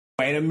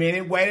Wait a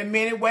minute,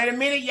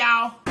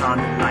 y'all.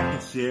 Comment, like,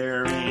 and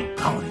share, and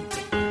comment.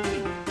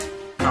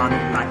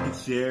 Comment, like, and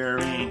share,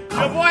 and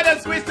Your boy done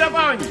switched up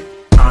on you.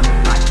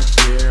 comment, like, and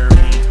share,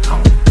 and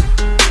comment.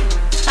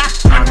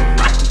 Comment,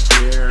 like, and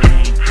share,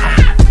 and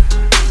comment.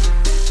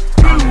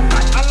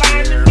 I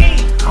lied to me.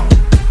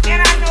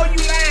 And I know you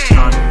lying.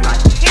 Comment,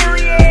 like, and share,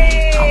 and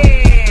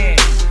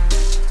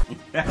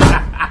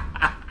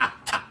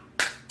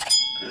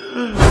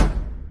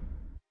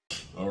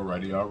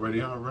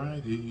Period.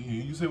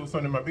 Alrighty. You say what's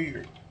in my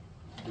beard?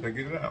 Did I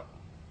get it out?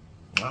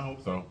 I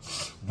hope so.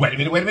 Wait a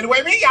minute,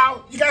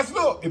 y'all. You guys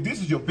look, if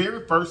this is your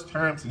very first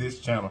time to this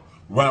channel,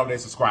 run over there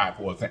and subscribe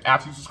for us. And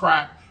after you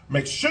subscribe,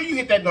 make sure you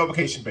hit that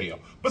notification bell.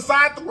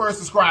 Besides the word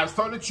subscribe,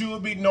 so that you will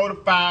be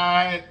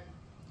notified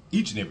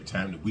each and every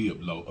time that we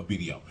upload a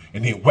video.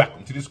 And then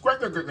welcome to this great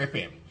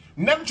family.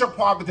 Now that you're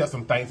part of it, there's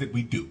some things that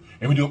we do.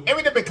 And we do them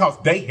every day because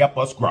they help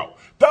us grow.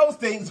 Those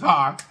things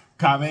are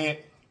comment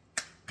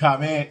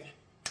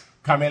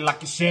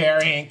like a share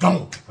and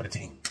go for the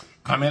team.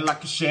 Comment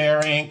like a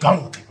share and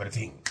go for the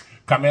team.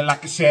 Comment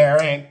like a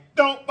share and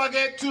don't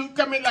forget to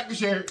comment like a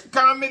share.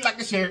 Comment like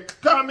a share.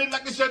 Comment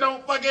like a share.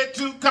 Don't forget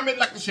to comment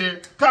like a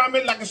share.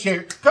 Comment like a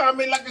share.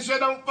 Comment like a share.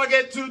 Don't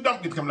forget to don't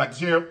forget to comment like a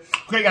share.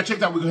 Okay, y'all check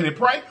it out. We're going to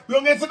pray.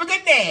 We're going to get to the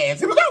goodness.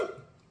 Here we go.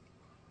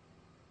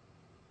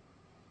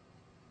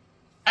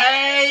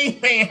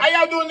 Amen. How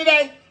y'all doing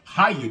today?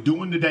 How you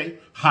doing today?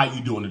 How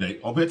you doing today?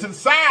 Over here to the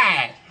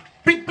side.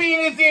 Big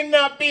Ben is in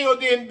the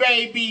building,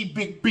 baby.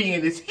 Big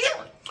Ben is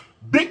here.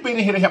 Big Ben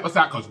is here to help us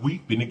out because we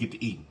finna get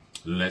to eat.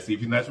 Let's see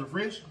if he's nice and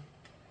fresh.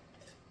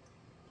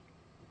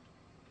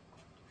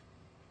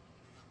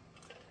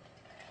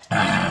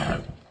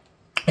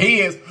 He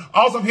is.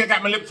 Also here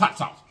got my lip hot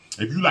sauce.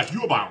 If you like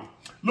you a bottle,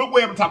 look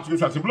way up the top to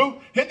Lips in blue.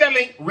 Hit that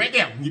link right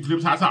there. Get your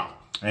lips hot sauce.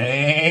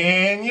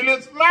 And your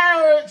lips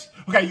merge.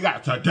 Okay, you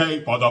got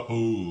today for the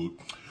food.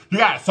 You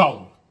got it.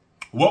 So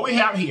what we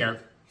have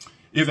here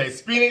is a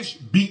spinach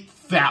beet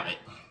salad.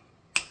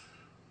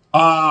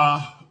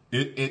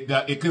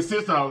 It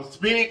consists of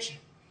spinach,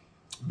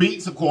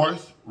 beets, of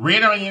course,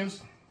 red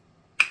onions,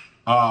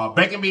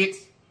 bacon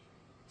bits,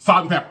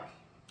 salt and pepper.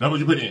 That's what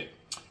you put in.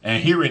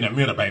 And here in the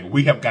middle, baby,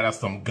 we have got us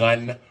some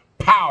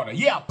gunpowder.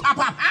 Yeah,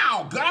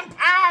 pow,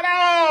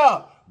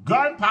 gunpowder.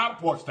 Gunpowder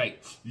pork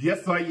steak.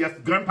 Yes, sir, yes,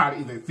 gunpowder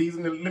is a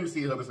seasoning. Let me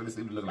see what it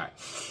looks like.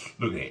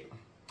 Look at it.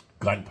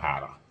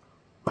 Gunpowder.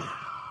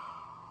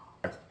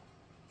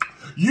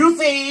 You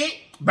see it.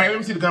 Baby, let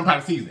me see the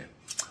gunpowder seasoning.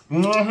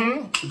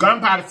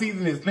 Gunpowder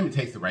seasoning is, let me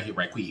taste it right here,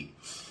 right quick.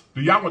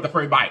 Do y'all want the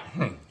first bite?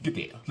 Get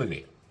that. Look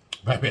at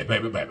that.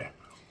 Baby.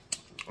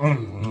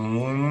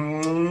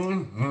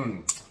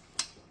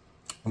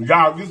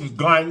 Y'all, this is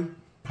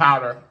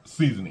gunpowder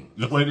seasoning.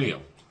 That's what it is.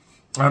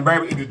 And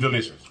baby, it is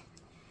delicious.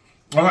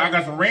 Okay, I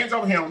got some ranch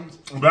over here,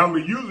 but I'm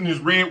going to be using this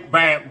red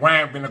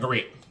wine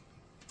vinaigrette.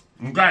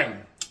 Okay.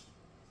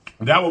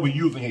 That's what we're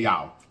using here,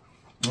 y'all.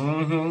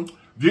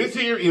 This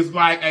here is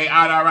like a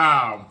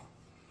all-in-one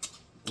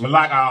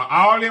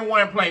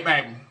plate,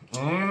 baby.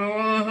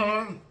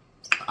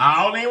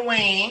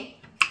 All-in-one.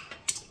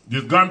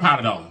 This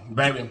gunpowder, though,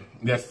 baby,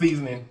 that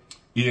seasoning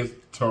is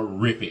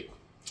terrific.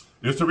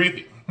 It's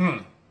terrific.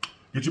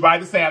 Get your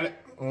bite of the salad.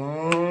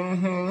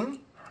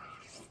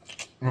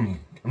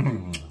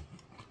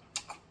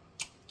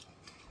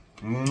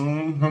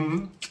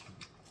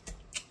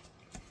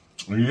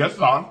 Yes,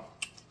 sir.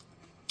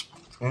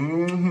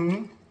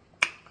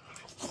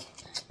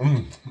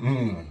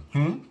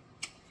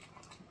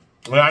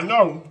 Well, I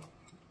know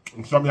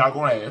some of y'all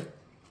gonna ask.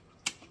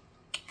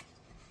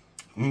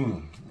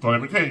 So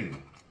let me tell you.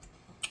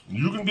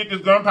 You can get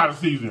this gunpowder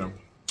seasoning.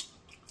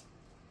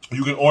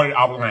 You can order it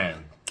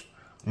offline.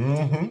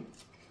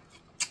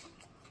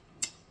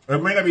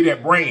 It may not be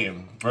that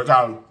brand,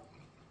 because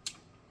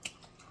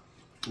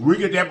we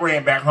get that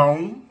brand back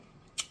home,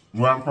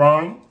 where I'm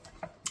from,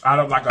 out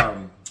of like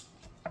a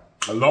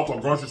local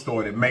grocery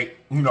store that make,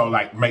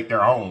 make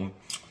their own.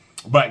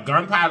 But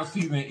gunpowder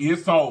seasoning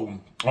is sold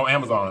on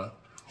Amazon.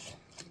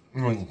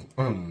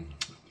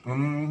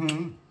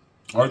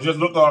 Or just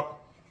look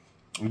up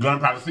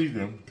gunpowder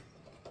seasoning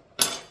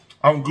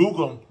on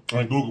Google,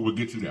 and Google will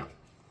get you there.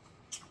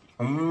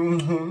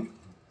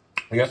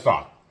 Yes,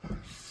 sir.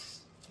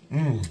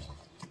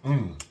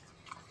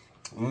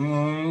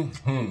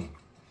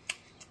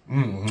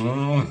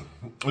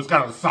 It's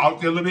kind of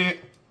salty a little bit.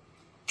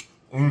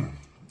 It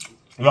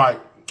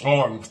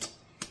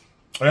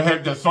has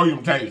that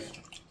sodium taste,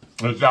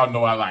 which y'all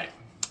know I like.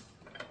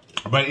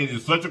 But it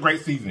is such a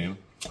great seasoning.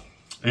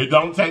 It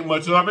don't take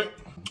much of it.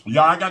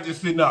 Y'all, I got this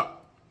sitting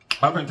up.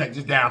 I'm gonna take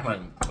this down,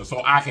 honey,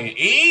 so I can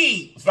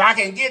eat. So I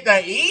can get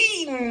the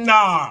eating.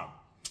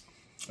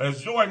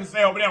 As Jordan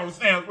say over there on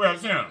Sam's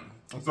World Channel.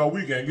 So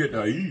we can get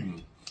the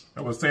eating.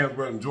 That's what Sam's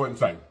World and Jordan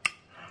say.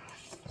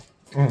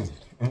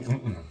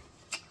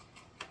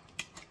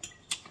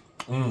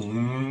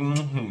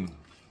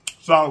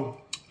 So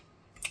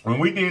when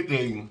we did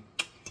the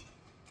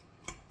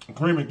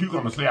cream and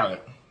cucumber salad,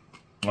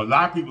 a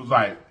lot of people's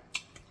like,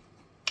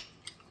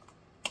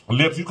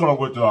 Lips, you come up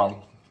with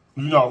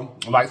you know,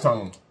 like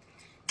some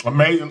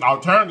amazing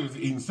alternatives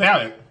to eating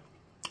salad,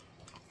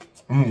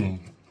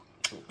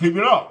 keep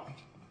it up.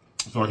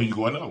 So here you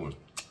go, another one.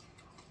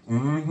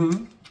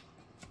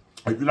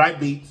 If you like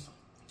beets,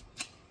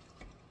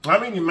 I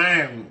mean, you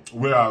mind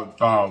with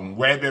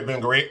raspberry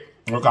vinaigrette,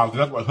 because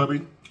that's what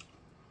hubby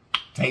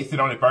tasted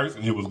on it first,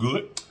 and it was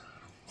good.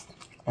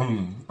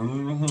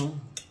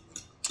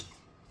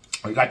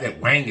 It got that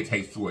wangy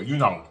taste to it, you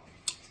know.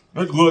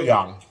 It's good,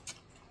 y'all.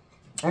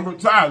 I'm gonna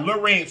try a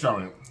little ranch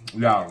on it,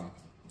 y'all.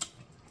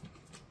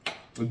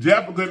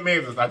 Just for good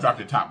measures, I dropped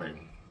the top,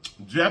 baby.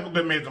 Just for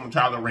good measures, I'm gonna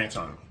try a little ranch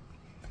on it.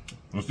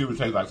 Let's see what it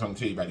tastes like. Something to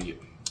tell you about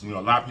it. You know,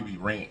 a lot of people eat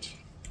ranch.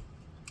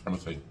 I'm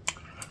gonna see.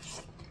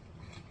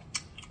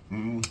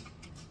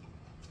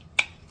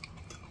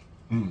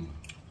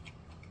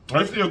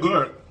 It's still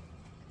good.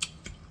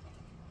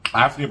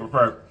 I still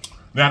prefer.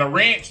 Now the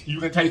ranch, you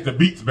can taste the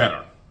beets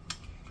better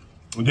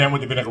than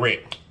with the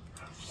vinaigrette.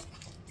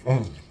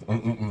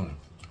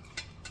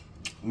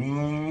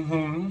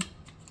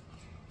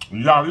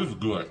 Y'all, this is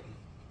good.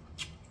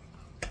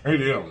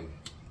 It is.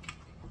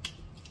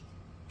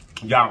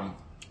 Y'all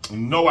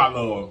know I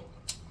love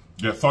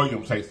the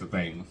sodium taste of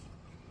things.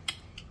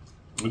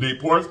 The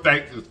pork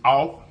steak is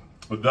off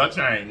the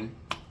chain.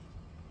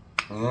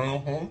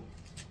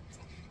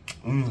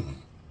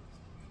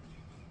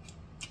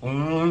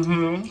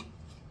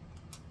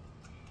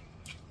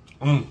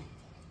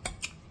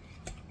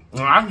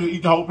 I can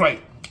eat the whole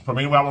plate from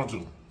anywhere I want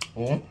to.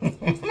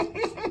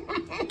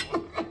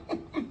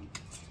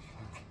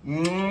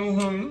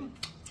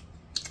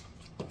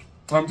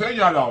 I'm telling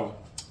y'all though,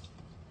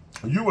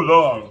 you will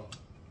love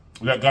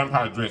that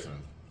gunpowder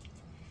dressing.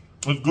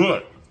 It's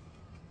good.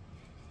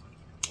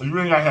 You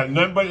really gotta have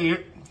nothing but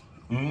it.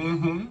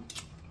 You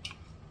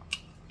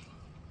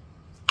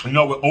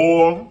know, with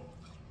oil,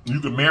 you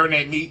can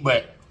marinate meat,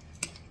 but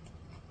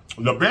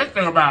the best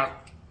thing about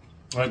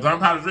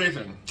gunpowder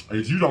dressing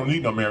is you don't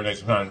need no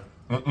marination, honey.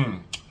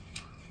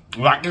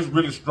 Like, it's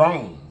really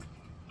strong.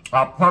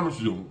 I promise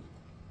you,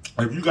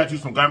 if you got you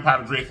some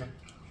gunpowder dressing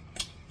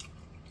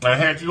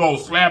and had you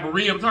old slab of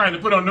rib trying to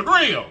put on the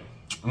grill,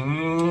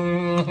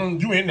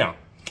 you in there.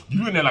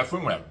 You in there like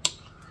swim wrap.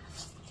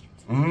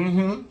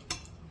 You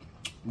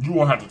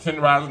won't have to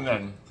tenderize or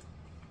nothing.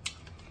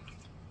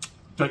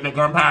 Take that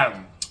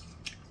gunpowder.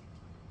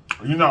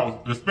 You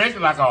know, especially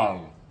like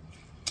a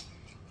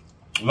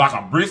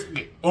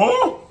brisket.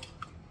 Oh,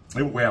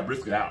 they would wear a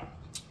brisket out.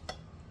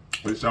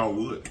 But it sure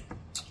would.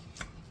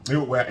 They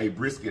would wear a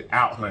brisket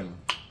out, honey.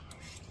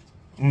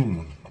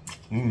 I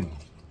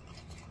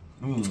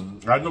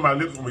know my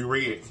lips gonna be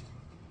red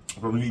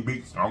from these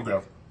beets. I don't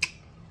care.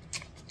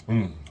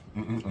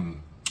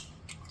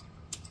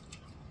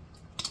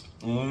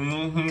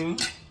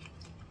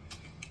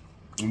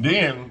 And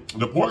then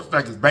the pork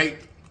steak is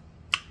baked.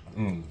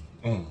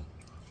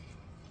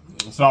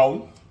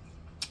 So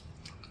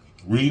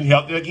we eating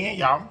healthy again,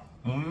 y'all.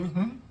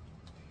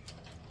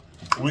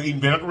 We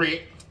eating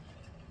vinaigrette.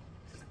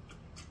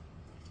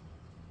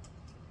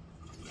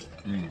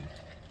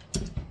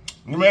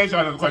 Let me ask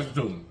y'all another question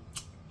too.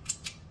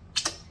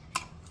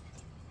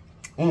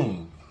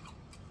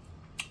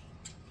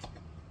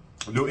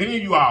 Do any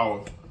of you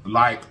all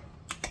like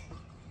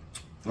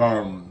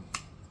in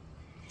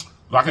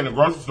the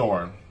grocery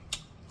store,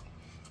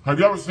 have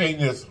you ever seen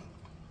this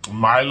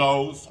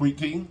Milo sweet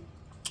tea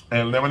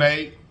and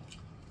lemonade?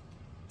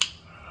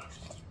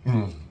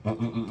 I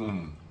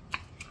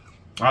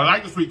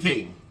like the sweet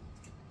tea,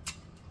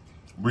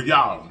 but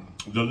y'all,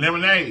 the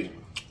lemonade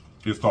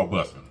is so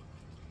busting.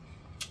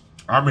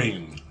 I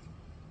mean,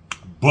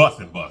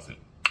 busting.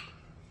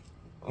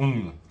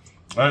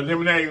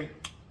 Lemonade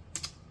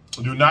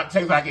do not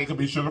taste like it could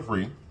be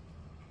sugar-free.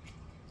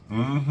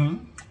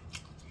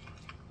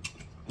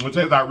 It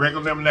tastes like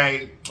regular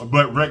lemonade,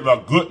 but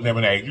regular good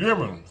lemonade. You hear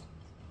me?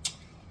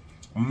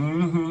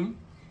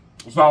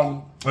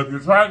 So, if you're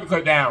trying to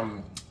cut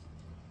down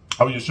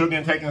on your sugar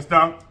intake and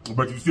stuff,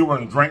 but you still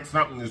want to drink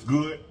something that's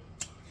good,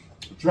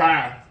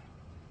 try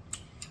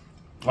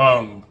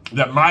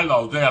that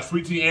Milo. They have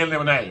sweet tea and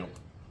lemonade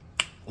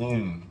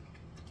in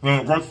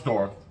the grocery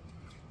store,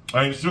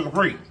 and it's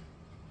sugar-free.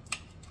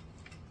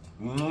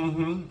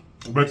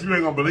 But you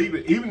ain't gonna believe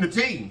it. Even the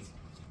teas,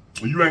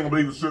 you ain't gonna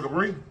believe it's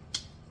sugar-free,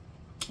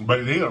 but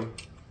it is.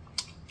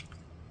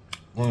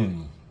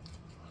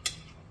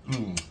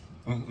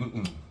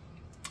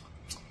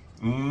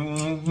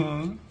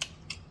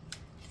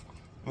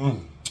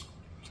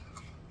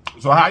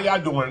 So how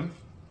y'all doing?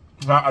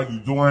 How are you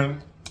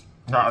doing?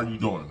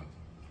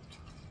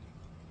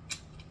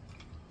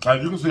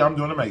 As you can see, I'm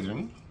doing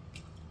amazing.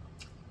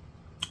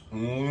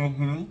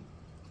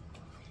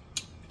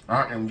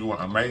 I am doing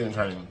amazing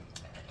things.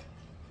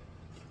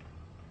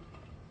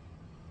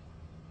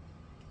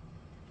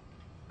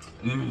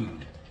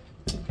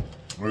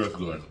 Well, that's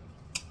good.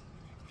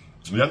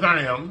 Yes,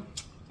 I am.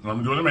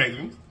 I'm doing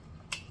amazing.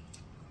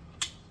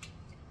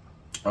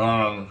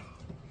 The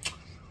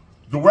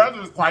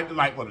weather is quite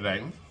delightful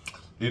today.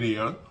 It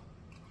is.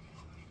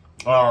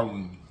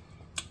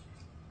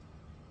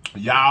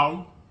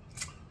 Y'all,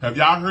 Have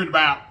y'all heard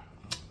about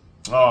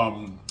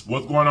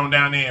what's going on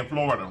down there in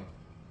Florida?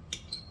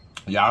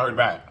 Y'all heard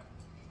about it?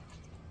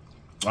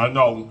 I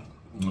know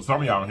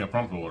some of y'all here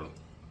from Florida.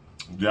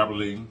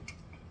 Gabberly,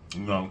 you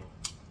know,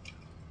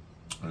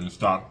 and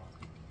stuff.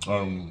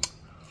 Y'all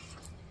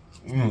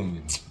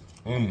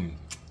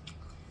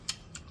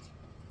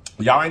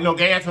ain't no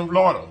gas in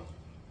Florida.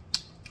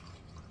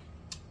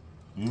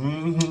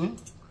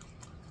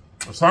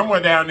 Somewhere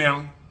down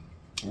there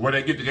where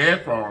they get the gas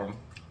from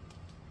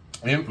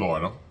in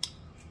Florida,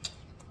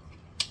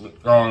 it's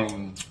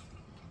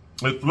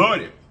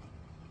flooded.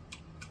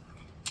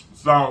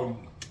 So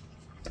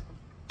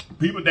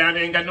people down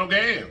there ain't got no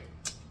gas.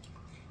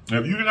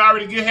 If you didn't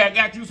already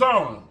got you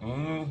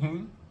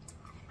some,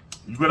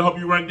 you better hope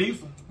you run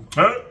diesel.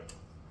 Huh?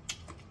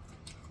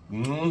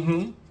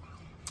 Now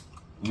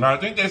I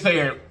think they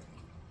said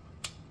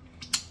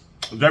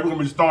they were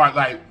gonna start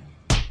like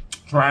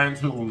trying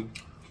to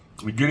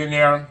get in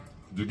there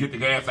to get the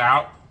gas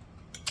out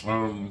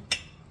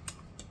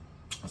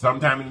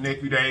sometime in the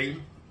next few days,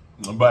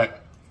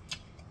 but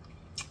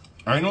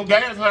ain't no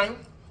gas, honey.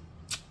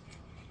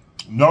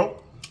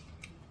 Nope.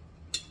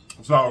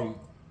 So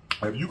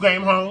if you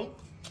came home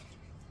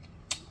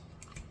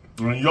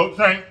and your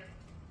tank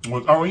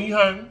was on E,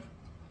 honey,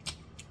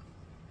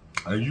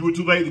 and you were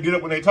too late to get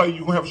up when they told you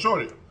you're gonna have a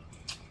shortage,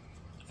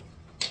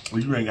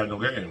 well, you ain't got no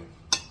gas.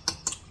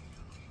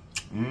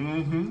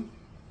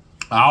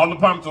 All the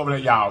pumps over there,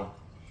 y'all,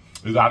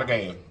 is out of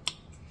gas.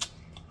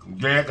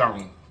 Gas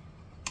gone.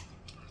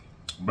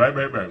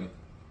 Baby.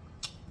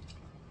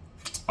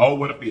 Oh,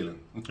 what a feeling.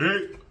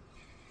 It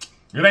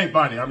ain't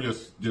funny. I'm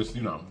just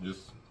you know,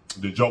 just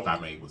the joke I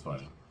made was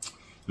funny.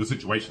 The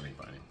situation ain't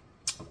funny,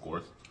 of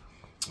course.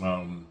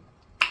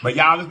 But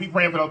y'all, let's be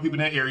praying for those people in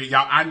that area.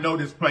 Y'all, I know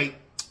this plate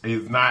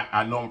is not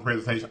a normal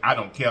presentation. I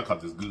don't care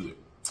because it's good.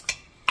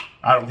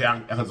 I don't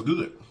care because it's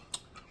good.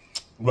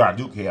 Well, I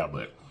do care,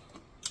 but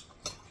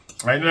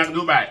I ain't nothing I can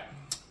do about it.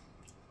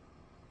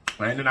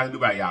 I ain't nothing I can do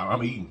about it, y'all.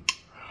 I'm eating.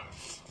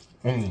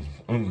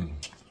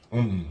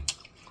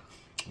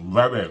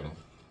 Baby.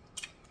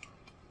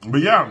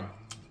 But yeah,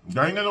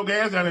 there ain't got no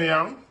gas down there,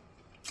 y'all.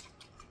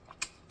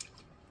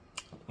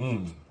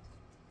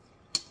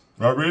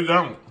 I really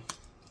don't.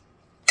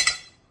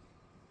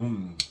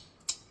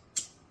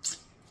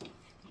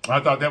 I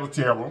thought that was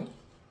terrible.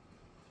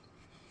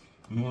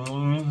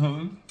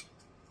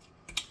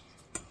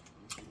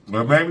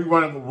 But maybe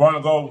want to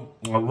go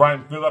run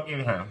and fill up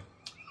anyhow.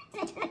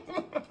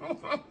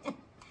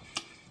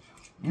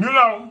 You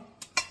know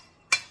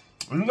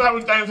how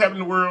many things happen in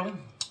the world?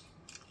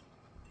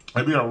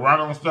 They be a run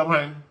on stuff,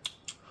 honey.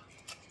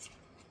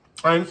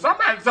 And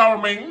somebody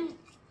told me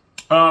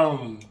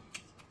in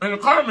the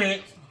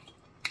comments,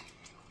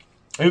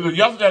 either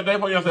yesterday or the day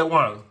before yesterday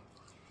one,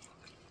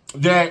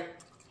 that,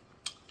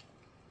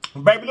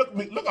 baby,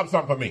 look up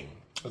something for me.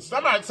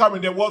 Somebody told me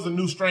there was a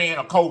new strand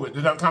of COVID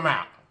that done come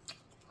out.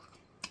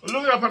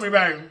 Look it up for me,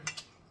 baby.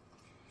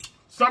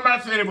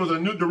 Somebody said it was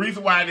the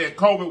reason why that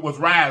COVID was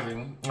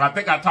rising, and I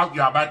think I talked to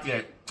y'all about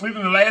that,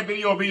 even the last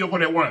video for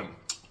that one.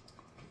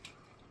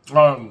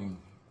 And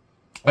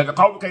the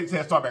COVID cases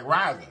had started back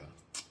rising.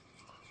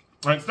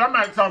 And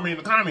somebody told me in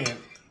the comments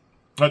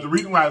that the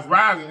reason why it's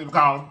rising is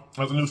because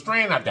there's a new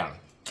strand out there.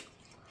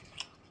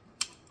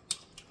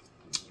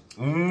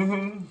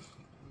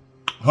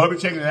 Hubby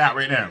checking it out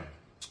right now.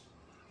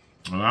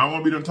 And I don't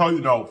want to be done told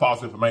you no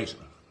false information.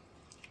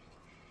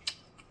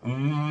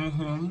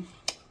 It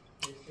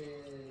says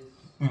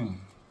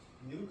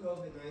new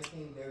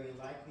COVID-19 very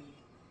likely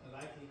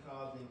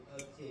causing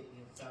uptick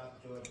in South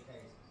Georgia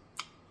cases.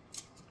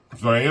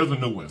 So there is a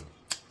new one. It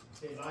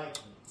says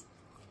likely.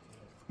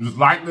 It's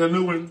likely a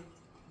new one?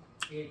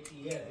 Yeah,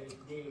 there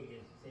it is.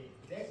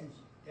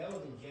 That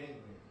was in January.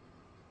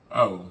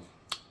 Oh.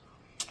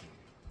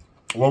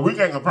 Well, we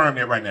can't confirm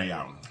that right now,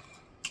 y'all.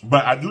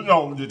 But I do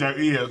know that there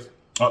is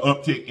an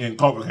uptick in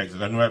COVID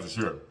cases. I know that for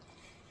sure.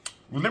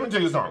 Well, let me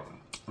tell you something.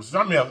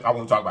 Something else I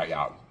want to talk about,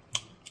 y'all.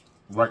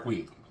 Right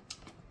quick.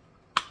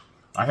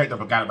 I hate to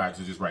forgot about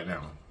it just right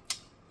now.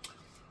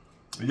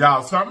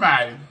 Y'all,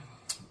 somebody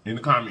in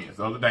the comments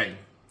the other day,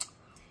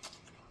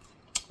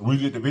 we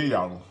did the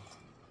video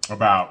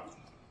about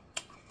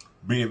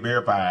being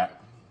verified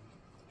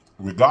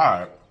with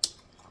God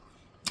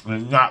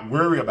and not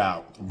worry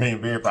about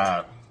being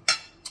verified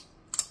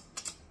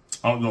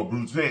on no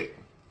blue check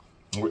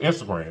with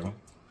Instagram,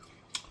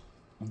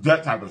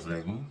 that type of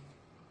thing.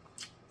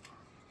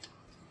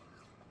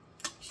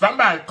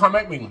 Somebody come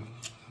at me.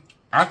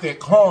 I said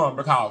come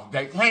because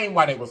they came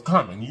while they was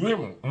coming. You hear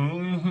me?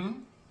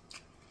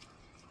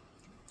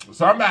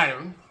 Somebody.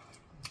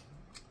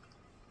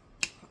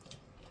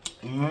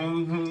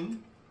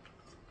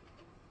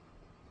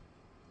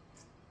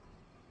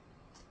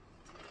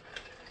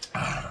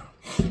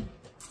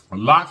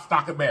 Lock,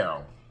 stock, and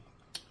barrel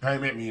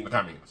came at me in the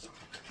comments.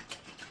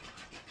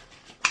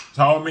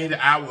 Told me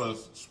that I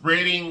was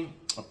spreading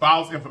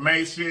false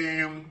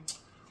information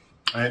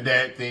and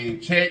that the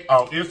check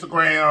on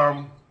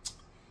Instagram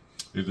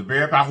is to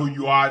verify who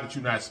you are, that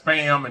you're not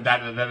spam, and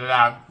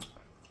da-da-da-da-da.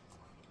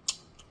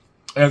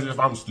 as if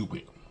I'm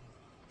stupid.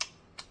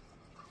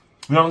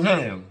 You know what I'm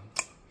saying?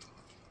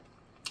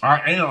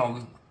 I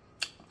am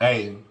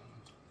a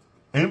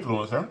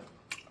influencer.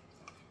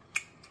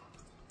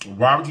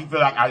 Why would you feel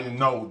like I didn't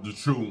know the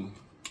truth?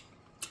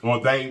 Or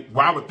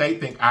why would they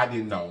think I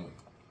didn't know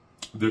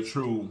the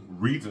true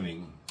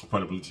reasoning for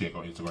the blue check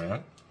on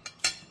Instagram?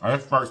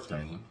 That's the first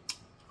thing.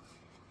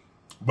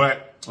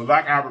 But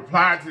like I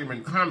replied to them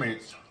in the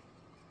comments,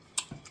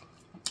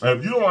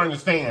 if you don't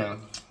understand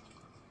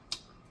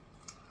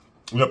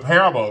the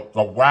parable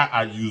of why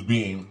I use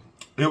being,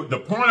 the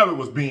point of it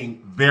was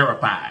being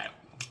verified.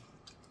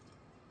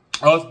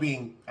 Us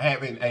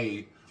having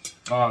a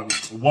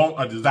want,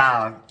 a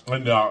desire,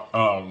 and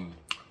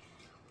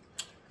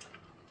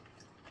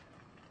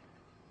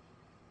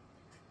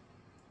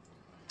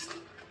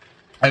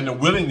the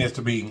willingness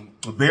to be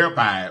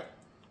verified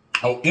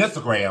on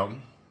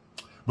Instagram,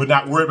 but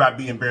not worried about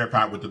being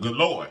verified with the good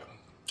Lord.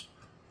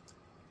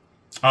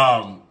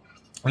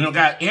 You know,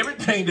 guys,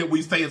 everything that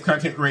we say as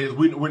content creators,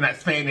 we're not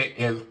saying it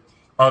as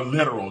a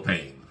literal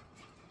thing.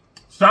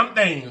 Some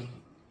things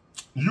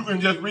you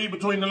can just read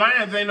between the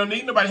lines. Ain't no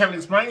need nobody having to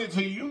explain it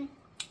to you.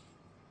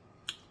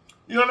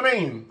 You know what I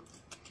mean?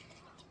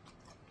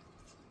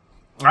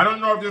 I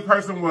don't know if this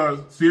person was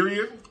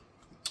serious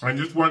and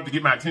just wanted to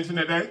get my attention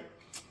that day.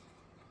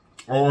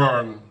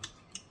 Or,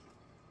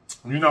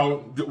 you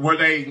know, were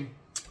they,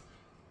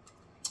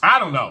 I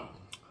don't know.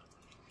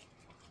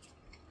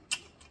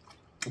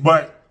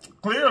 But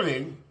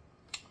clearly,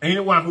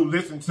 anyone who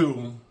listened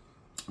to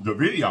the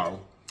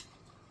video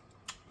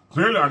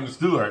clearly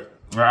understood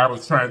that I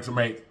was trying to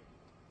make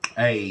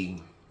a,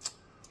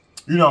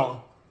 you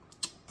know,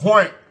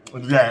 point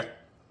that,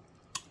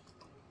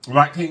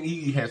 like King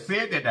E has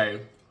said that day,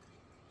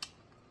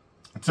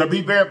 to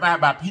be verified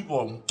by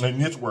people in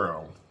this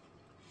world,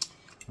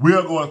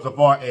 we'll go as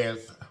far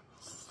as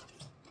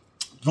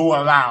to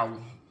allow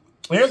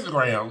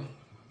Instagram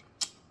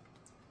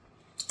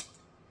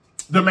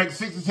to make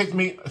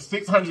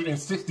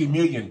 $660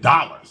 million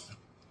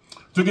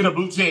to get a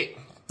blue check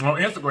on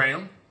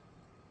Instagram.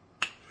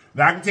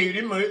 Now, I can tell you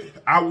this much,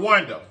 I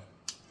wonder,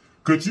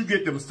 could you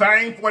get them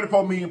same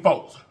 44 million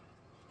folks?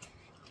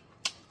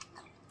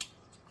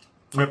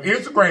 If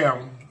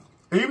Instagram,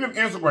 even if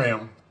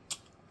Instagram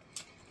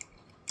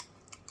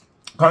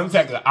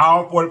contacted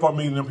all 44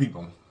 million of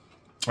people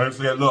and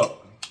said,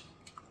 look,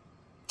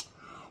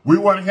 we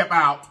want to help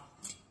out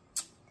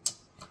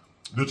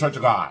the Church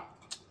of God,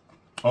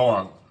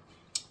 or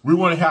we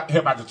want to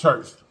help out the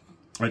church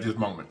at this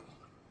moment.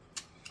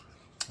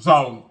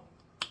 So,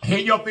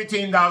 hit your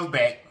 $15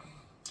 back,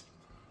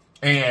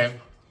 and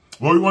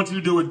what we want you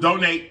to do is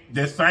donate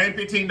that same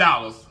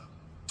 $15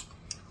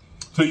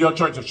 to your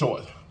church of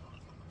choice.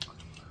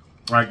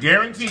 I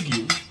guarantee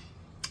you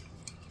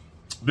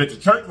that the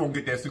church won't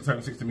get that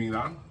 $660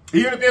 million.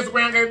 Even if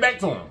Instagram gave it back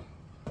to them,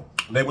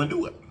 they wouldn't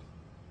do it.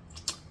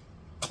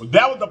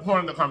 That was the point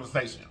of the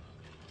conversation.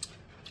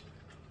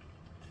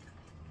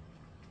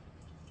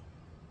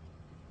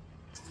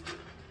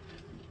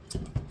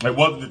 It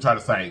wasn't to try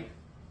to say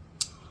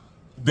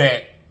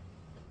that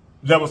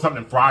there was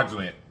something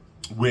fraudulent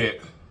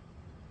with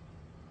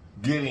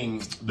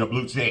getting the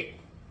blue check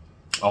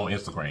on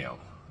Instagram.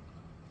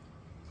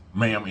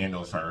 Ma'am and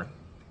no sir.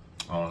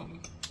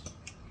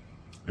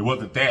 It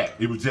wasn't that.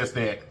 It was just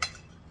that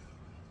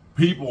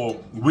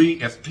people,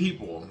 we as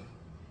people,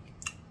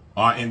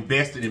 are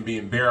invested in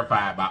being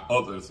verified by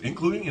others,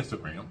 including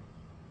Instagram,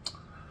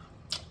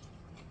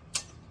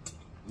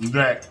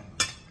 that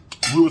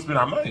we would spend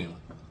our money.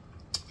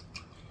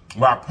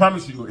 Well, I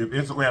promise you, if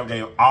Instagram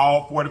gave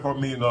all 44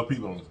 million other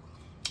people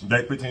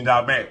that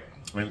 $15 back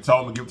and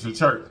told them to give it to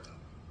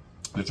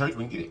the church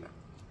wouldn't get it.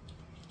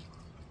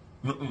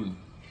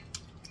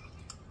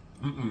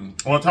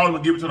 Or told them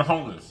to give it to the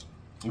homeless.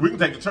 We can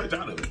take the church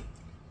out of it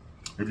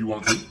if you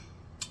want to.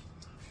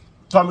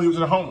 Told them to give it to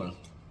the homeless.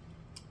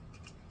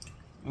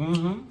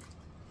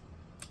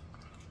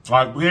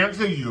 I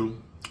guarantee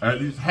you, at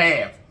least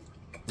half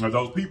of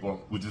those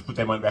people would just put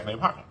their money back in their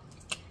pocket.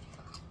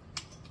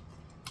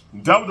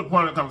 That was the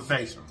point of the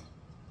conversation.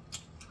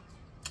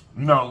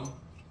 You know,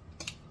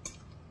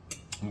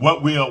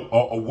 what will,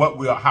 or what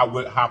will,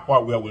 how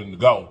far we're willing to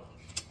go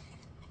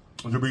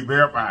to be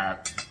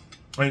verified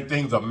in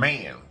things of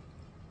man.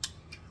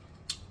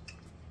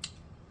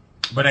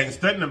 But ain't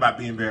studying about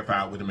being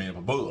verified with the man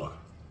above.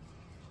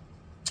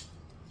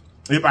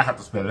 If I have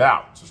to spell it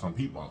out to some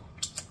people.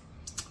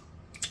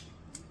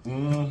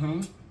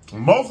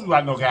 Most of you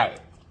I know got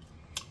it.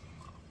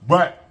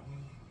 But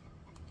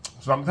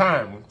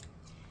sometimes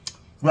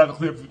we have to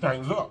clear a few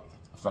things up.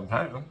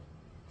 Sometimes.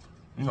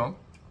 You know.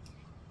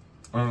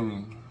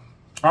 I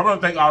want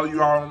to thank all of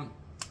y'all.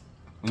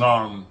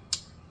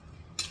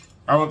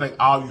 I want to thank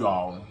all of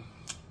y'all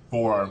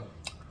for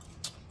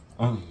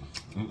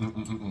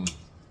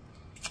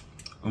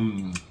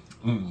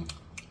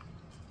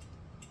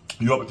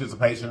your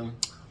participation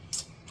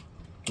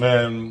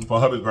and for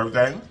Hubby's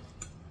birthday.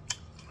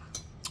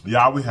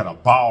 Y'all, we had a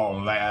ball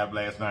on live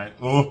last night.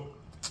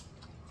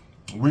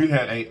 We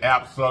had an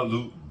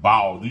absolute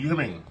ball. Do you hear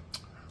me?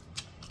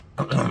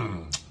 But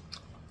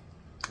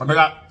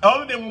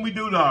other than when we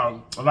do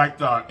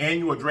the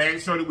annual drag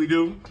show that we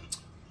do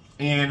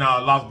in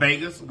Las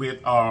Vegas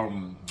with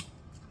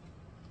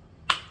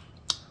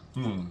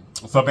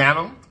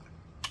Savannah,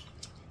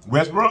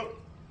 Westbrook,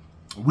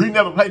 we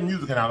never played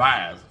music in our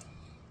lives.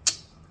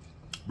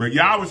 But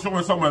y'all was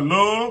showing so much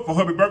love for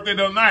Hubby's birthday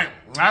the other night.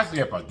 I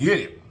said, forget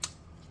it.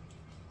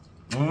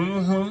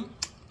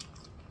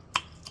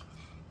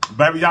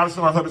 Baby, y'all was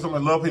showing Hubby so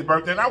much love for his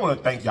birthday, and I want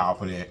to thank y'all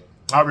for that.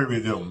 I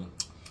really do.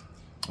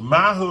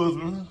 My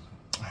husband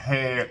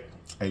had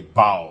a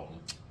ball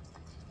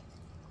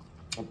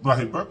for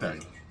his birthday.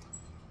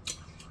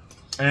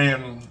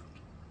 And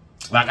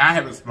like I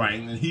have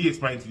explained, and he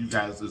explained to you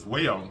guys as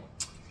well,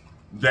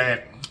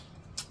 that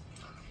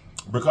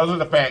because of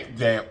the fact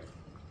that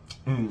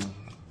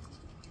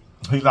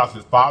he lost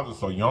his father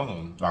so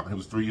young, like he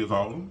was 3 years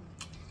old,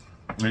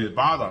 and his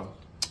father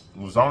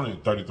was only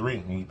 33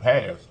 when he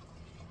passed.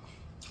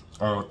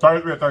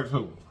 33 or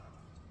 32?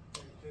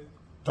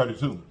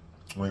 32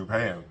 when he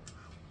passed.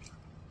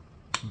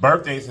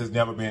 Birthdays has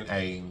never been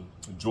a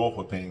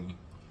joyful thing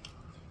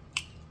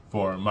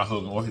for my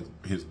husband or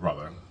his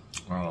brother.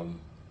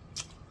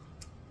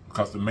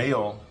 Because the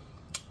male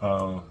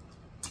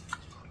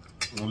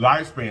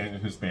lifespan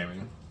in his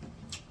family,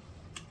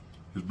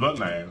 his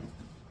bloodline,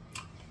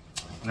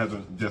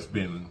 hasn't just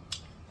been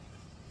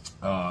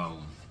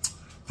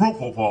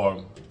fruitful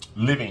for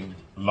living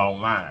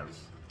long lives.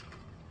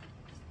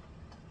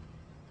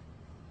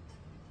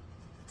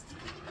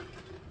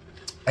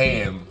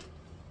 And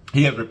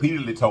he has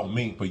repeatedly told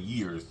me for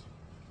years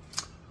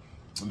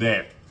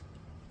that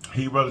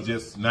he'd rather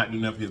just not do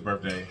nothing for his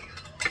birthday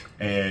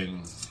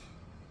and,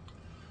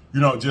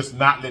 you know, just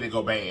not let it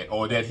go bad,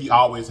 or that he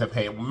always have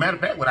had. Matter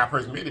of fact, when I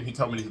first met him, he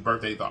told me his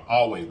birthdays are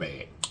always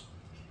bad.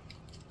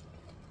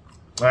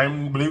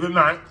 And believe it or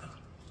not,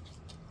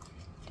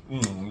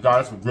 God,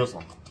 that's some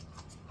gristle.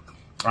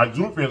 I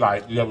do feel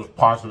like that was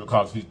partially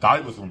because he thought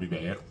it was going to be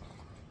bad,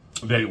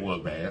 that it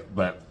was bad,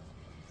 but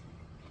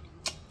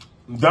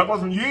that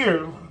wasn't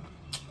year.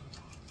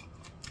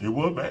 It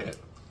was bad.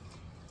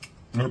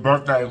 His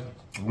birthday,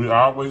 we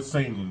always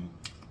seem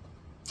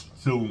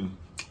to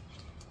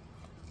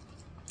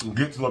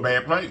get to a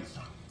bad place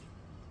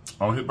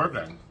on his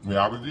birthday. We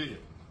always did.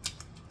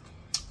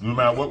 No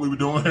matter what we were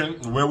doing,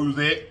 where we was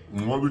at,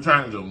 and what we were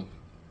trying to do,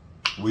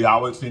 we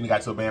always seemed to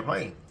get to a bad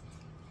place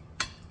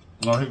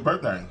on his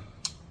birthday.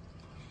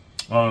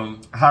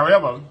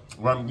 However,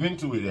 what I'm getting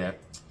to is that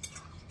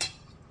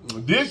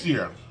this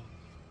year,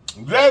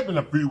 there's been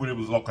a few when it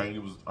was okay,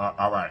 it was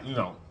all right, you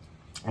know,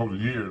 over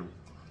the years.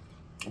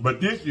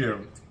 But this year,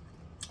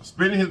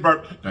 spending his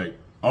birthday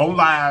on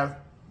live,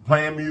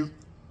 playing music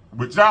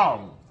with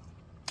y'all,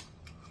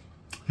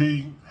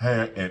 he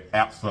had an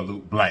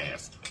absolute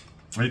blast.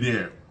 He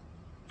did.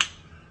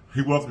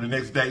 He woke up the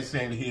next day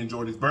saying that he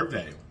enjoyed his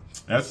birthday.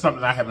 That's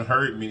something I haven't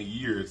heard in many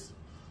years.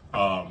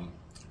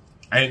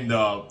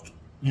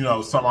 You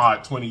know, some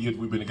odd 20 years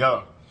we've been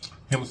together,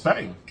 him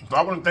saying. So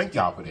I want to thank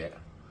y'all for that.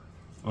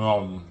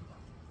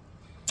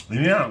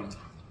 Yeah,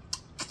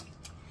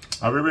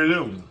 I really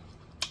do.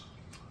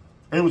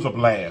 It was a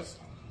blast.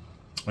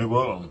 It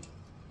was.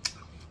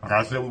 Like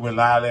I said, we went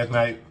live last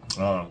night.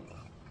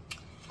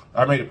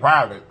 I made it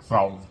private,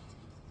 so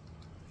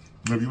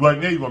if you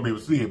wasn't there, you won't be able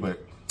to see it, but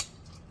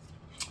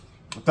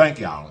thank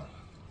y'all.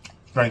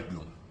 Thank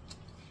you.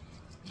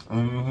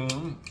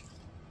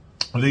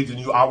 Legion,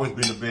 you always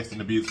been the best in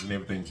the business and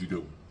everything you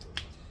do.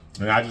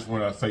 And I just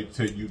want to say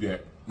to you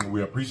that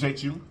we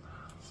appreciate you.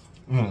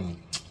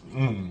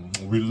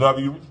 We love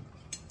you.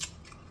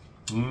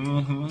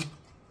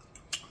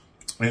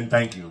 And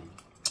thank you.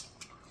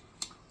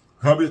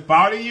 Hubby's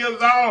 40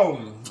 years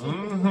old.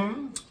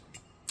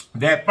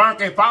 That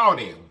funky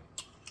 40.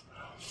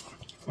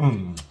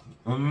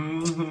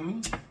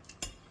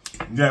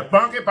 That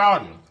funky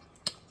 40.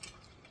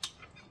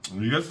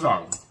 Yes,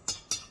 sir.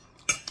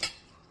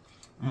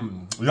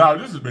 Y'all,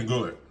 this has been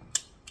good.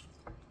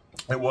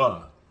 It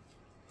was.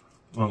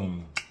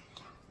 Like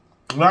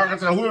I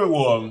said, who it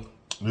was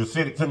that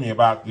said it to me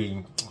about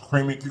the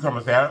creamy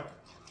cucumber salad,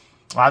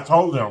 I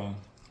told them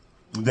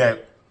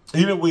that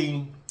even if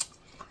we,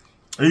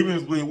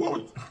 what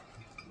was,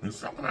 there's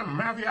something out of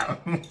my mouth, y'all.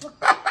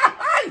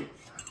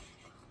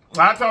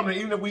 I told them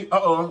even if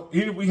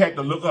we had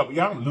to look up,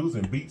 y'all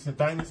losing beets and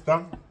things and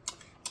stuff.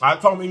 I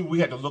told them we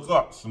had to look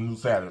up some new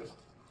salads.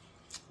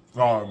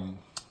 For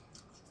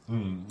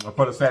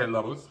the salad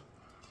lovers,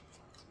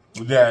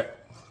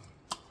 that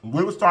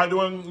we would start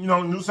doing, you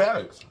know, new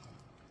salads.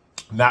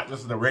 Not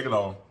just the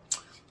regular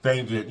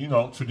things that, you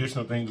know,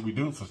 traditional things we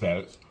do for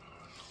salads.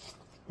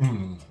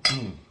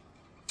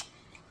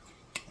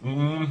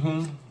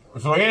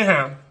 So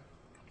anyhow,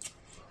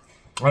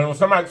 when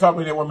somebody told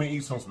me they want me to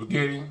eat some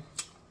spaghetti,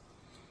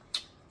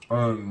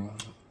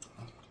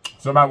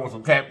 somebody wants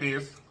some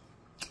catfish,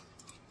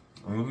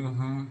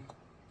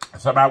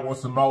 somebody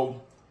wants some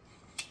more,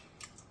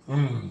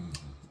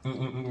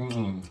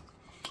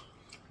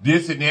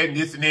 this and that and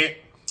this and that.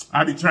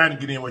 I be trying to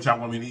get in what y'all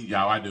want me to eat,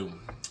 y'all. I do.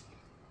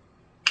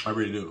 I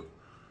really do.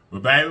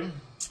 But baby,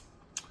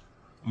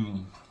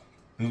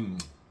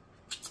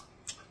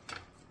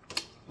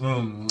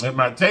 if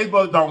my taste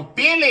buds don't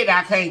feel it,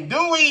 I can't do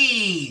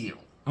it.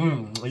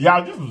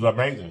 Y'all, this was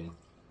amazing.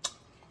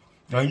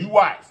 Now you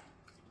watch.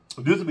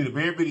 This will be the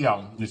very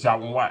video that y'all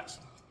gonna watch.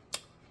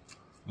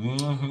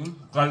 It's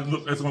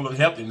gonna look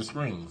healthy in the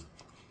screen.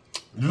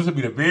 This will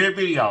be the very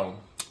video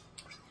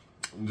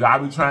that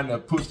I'll be trying to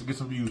push to get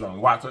some views on.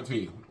 Watch, I tell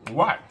you.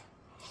 Watch.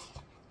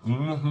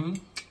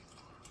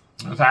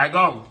 That's how it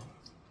goes.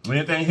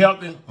 Anything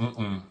healthy?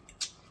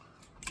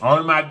 Only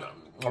my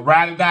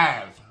ride and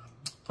dives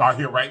are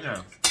here right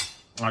now.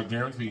 I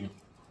guarantee you.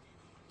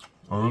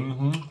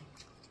 And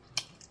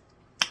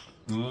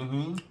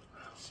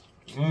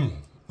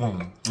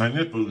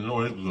this food, you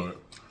know it's good.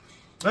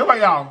 Anyway,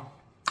 y'all,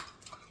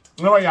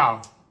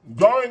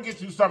 go and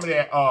get you some of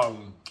that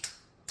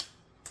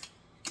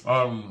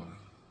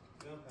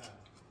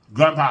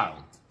gunpowder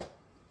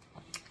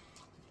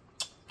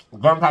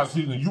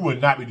seasoning. You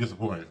would not be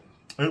disappointed.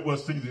 It will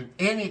season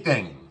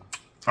anything.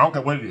 I don't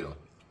care what it is.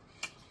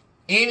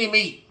 Any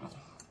meat.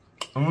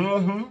 I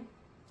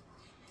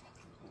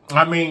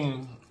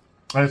mean,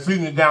 and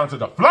season it down to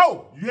the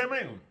flow. You hear me?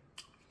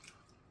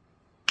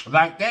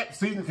 Like that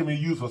seasoning can be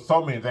used for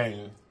so many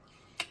things.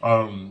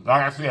 Like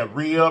I said,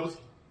 ribs,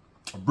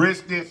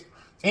 briskets,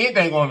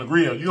 anything on the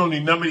grill. You don't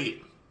need none of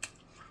it.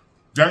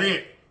 That's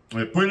it.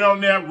 And put it on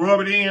there,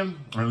 rub it in,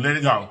 and let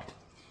it go.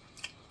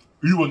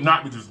 You will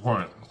not be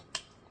disappointed.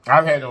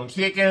 I've had it on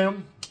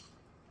chicken.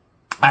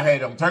 I've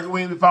had it on turkey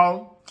wings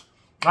before.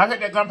 I've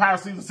had that gunpowder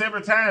seasoning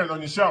several times on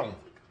your show.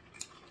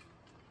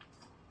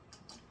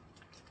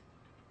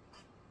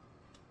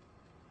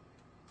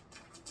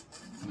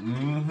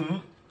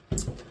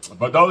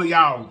 But those of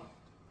y'all,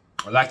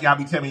 like y'all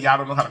be telling me y'all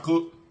don't know how to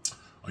cook,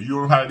 or you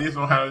don't know how to this,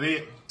 don't know how to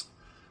that,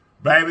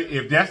 baby,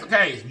 if that's the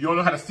case, you don't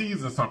know how to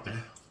season something,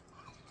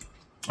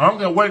 I don't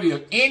care what it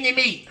is, any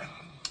meat,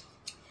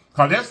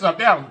 because that stuff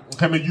there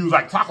can be used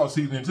like taco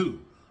seasoning too.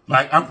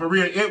 Like, I'm for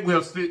real, it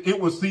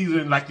will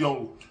season like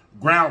your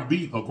ground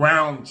beef or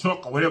ground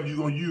chuck or whatever you're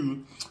going to use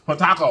for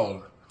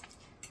tacos.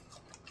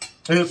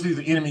 It'll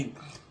season any meat.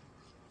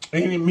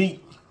 Any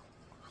meat.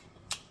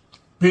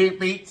 Pig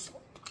feet.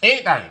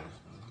 Anything.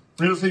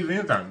 It'll season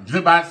anything.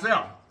 Just by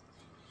itself.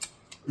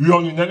 You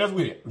don't need nothing else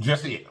with it.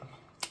 Just it.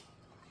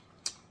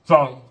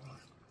 So,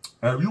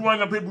 if you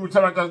one of the people who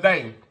tell me the other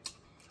day,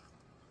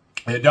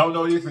 and don't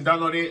know this and don't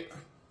know that,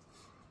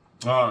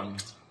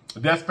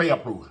 that's fail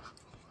proof.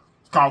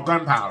 It's called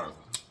gunpowder.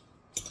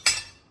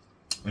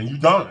 And you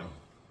done.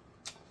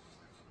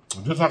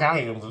 Just like I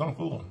am, because I'm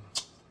full.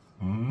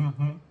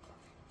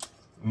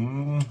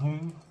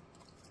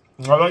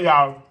 I love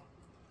y'all.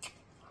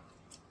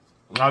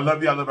 I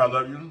love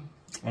you.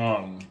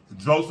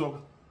 Joseph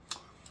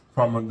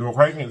from the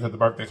Equations has the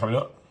birthday coming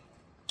up.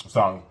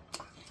 So,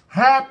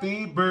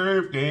 happy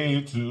birthday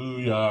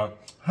to ya.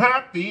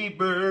 Happy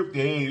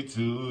birthday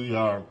to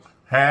ya.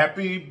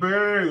 Happy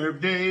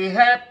birthday,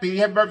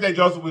 happy birthday,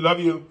 Joseph. We love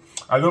you.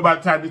 I know by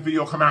the time this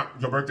video come out,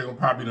 your birthday will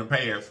probably done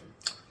pass.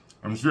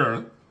 I'm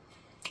sure.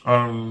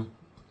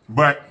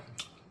 But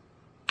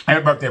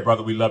happy birthday,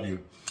 brother. We love you.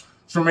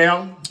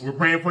 Shamel, we're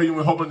praying for you.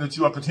 We're hoping that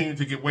you will continue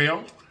to get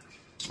well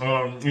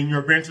in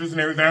your adventures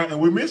and everything. And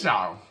we miss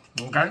y'all.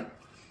 Okay?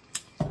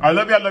 I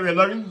love you.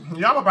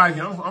 Y'all about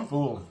here. I'm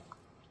full.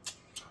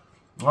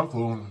 Don't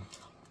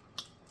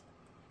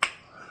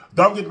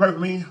get to pray for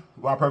me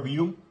while I pray for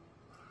you.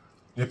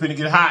 If it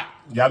get hot,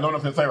 y'all know what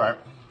I'm going to say, right?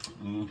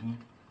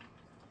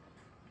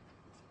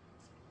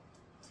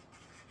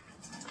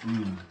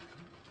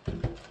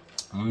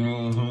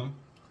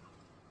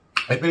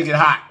 If it get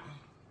hot.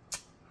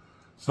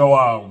 So,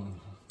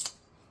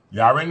 y'all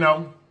already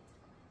know.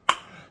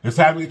 It's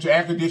time to get your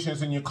air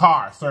conditioners in your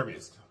car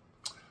serviced.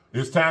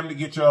 It's time to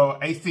get your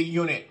AC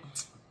unit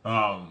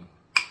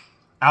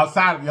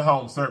outside of your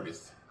home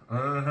serviced.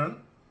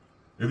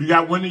 If you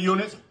got window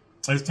units,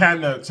 it's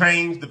time to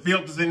change the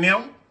filters in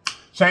them.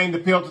 Change the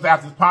filters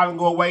after this pollen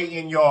go away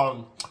in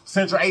your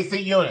central AC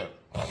unit.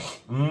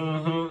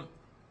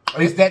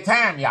 It's that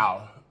time,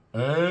 y'all.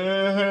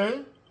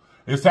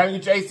 It's time to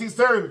get your AC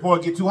serviced before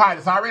it get too hot.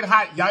 It's already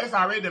hot. Y'all, it's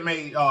already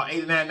made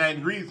 89, 90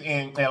 degrees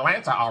in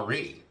Atlanta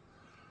already.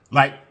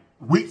 Like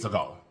weeks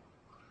ago.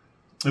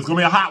 It's going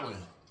to be a hot one.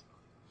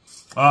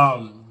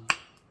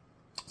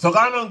 So go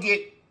on and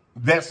get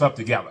that stuff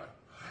together.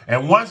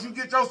 And once you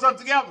get your stuff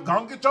together, go on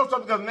and get your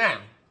stuff together now.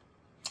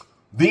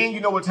 Then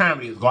you know what time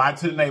it is. Go out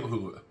to the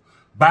neighborhood.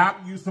 Buy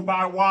you some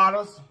bottled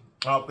waters.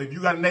 If you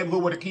got a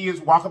neighborhood where the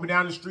kids walk up and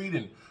down the street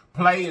and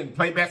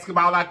play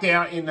basketball out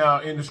there in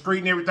the street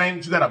and everything,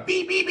 that you got a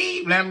beep, beep,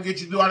 beep, let them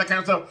get you to do all that kind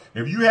of stuff.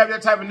 If you have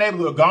that type of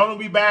neighborhood, go on and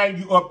be buying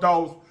you up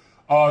those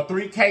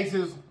 3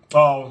 cases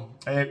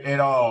at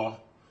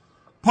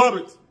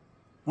Publix.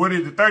 What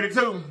is it,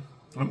 32?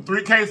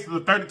 3 cases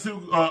of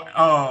 32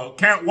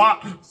 count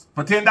waters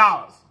for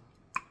 $10.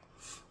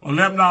 Or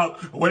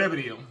 $11, or whatever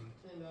it is.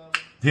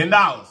 $10,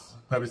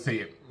 Publix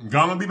said.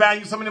 Gonna be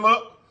buying you some of them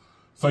up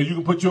so you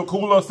can put your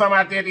cooler or something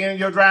out there at the end of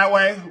your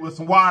driveway with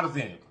some waters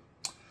in it.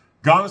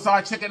 Gonna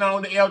start checking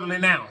on the elderly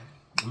now.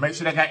 Make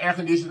sure they got air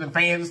conditioning and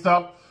fans and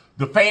stuff.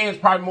 The fan is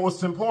probably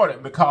most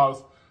important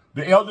because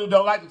the elderly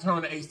don't like to turn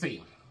on the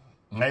AC.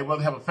 And they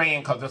rather have a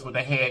fan because that's what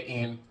they had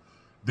in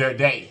their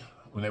day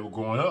when they were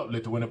growing up.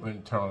 Let the wind up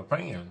and turn on the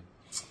fan.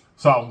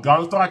 So I'm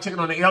gonna start checking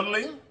on the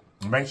elderly.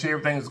 Make sure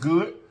everything is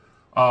good.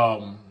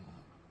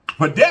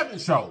 But Devin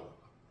showed.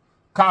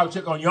 Call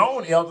check on your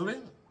own elderly.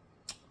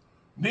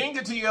 Then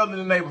get to your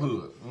elderly in the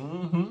neighborhood.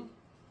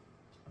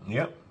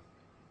 Yep.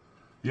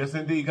 Yes,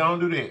 indeed. Go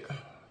on and do that.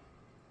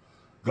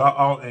 Go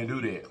on and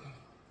do that.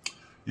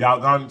 Y'all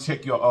go on and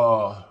check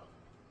your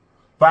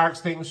fire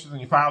extinguishers and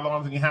your fire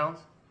alarms in your house.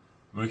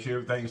 Make sure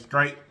everything's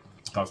straight.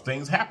 Because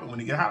things happen when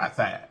you get hot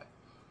outside.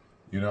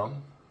 You know?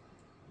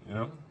 You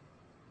know?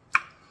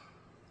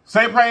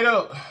 Stay prayed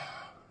up.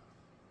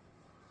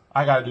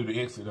 I gotta do the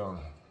exit on.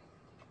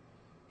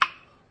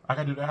 I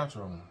gotta do the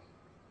outro.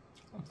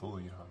 I'm full,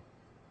 y'all.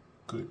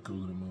 Good, cool,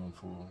 and I'm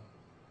full.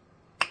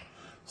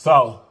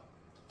 So,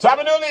 top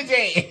of new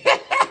legend.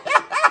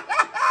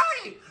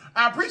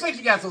 I appreciate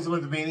you guys so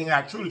much for being here.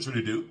 I truly,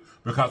 truly do.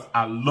 Because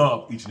I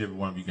love each and every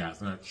one of you guys.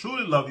 And I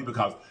truly love you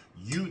because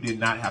you did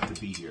not have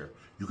to be here.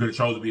 You could have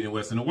chosen to be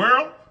anywhere else in the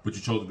world, but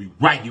you chose to be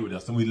right here with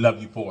us. And we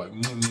love you for it.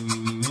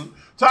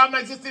 Top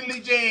my sister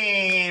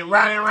legend.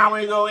 Round and round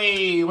we go.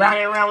 Hey, round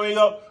and round we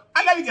go.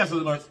 I love you guys so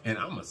much. And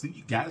I'm going to see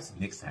you guys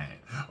next time.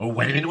 Oh,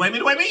 wait a minute,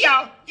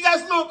 y'all. You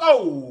guys look.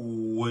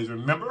 Always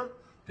remember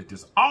that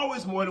there's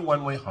always more than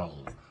one way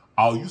home.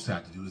 All you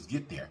have to do is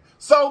get there.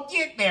 So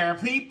get there,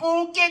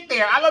 people. Get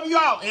there. I love you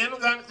all. And I'm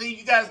going to see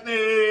you guys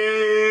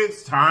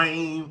next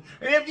time.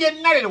 And if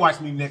you're not to watch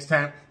me next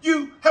time,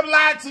 you have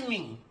lied to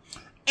me.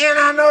 And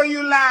I know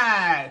you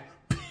lied.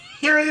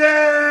 Period.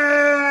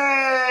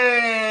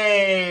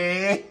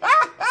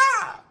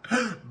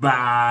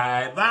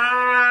 Bye-bye.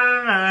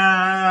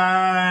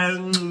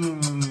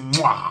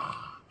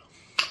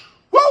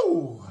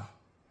 Woo!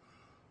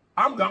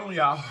 I'm gone,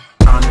 y'all.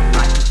 I don't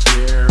like to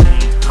share.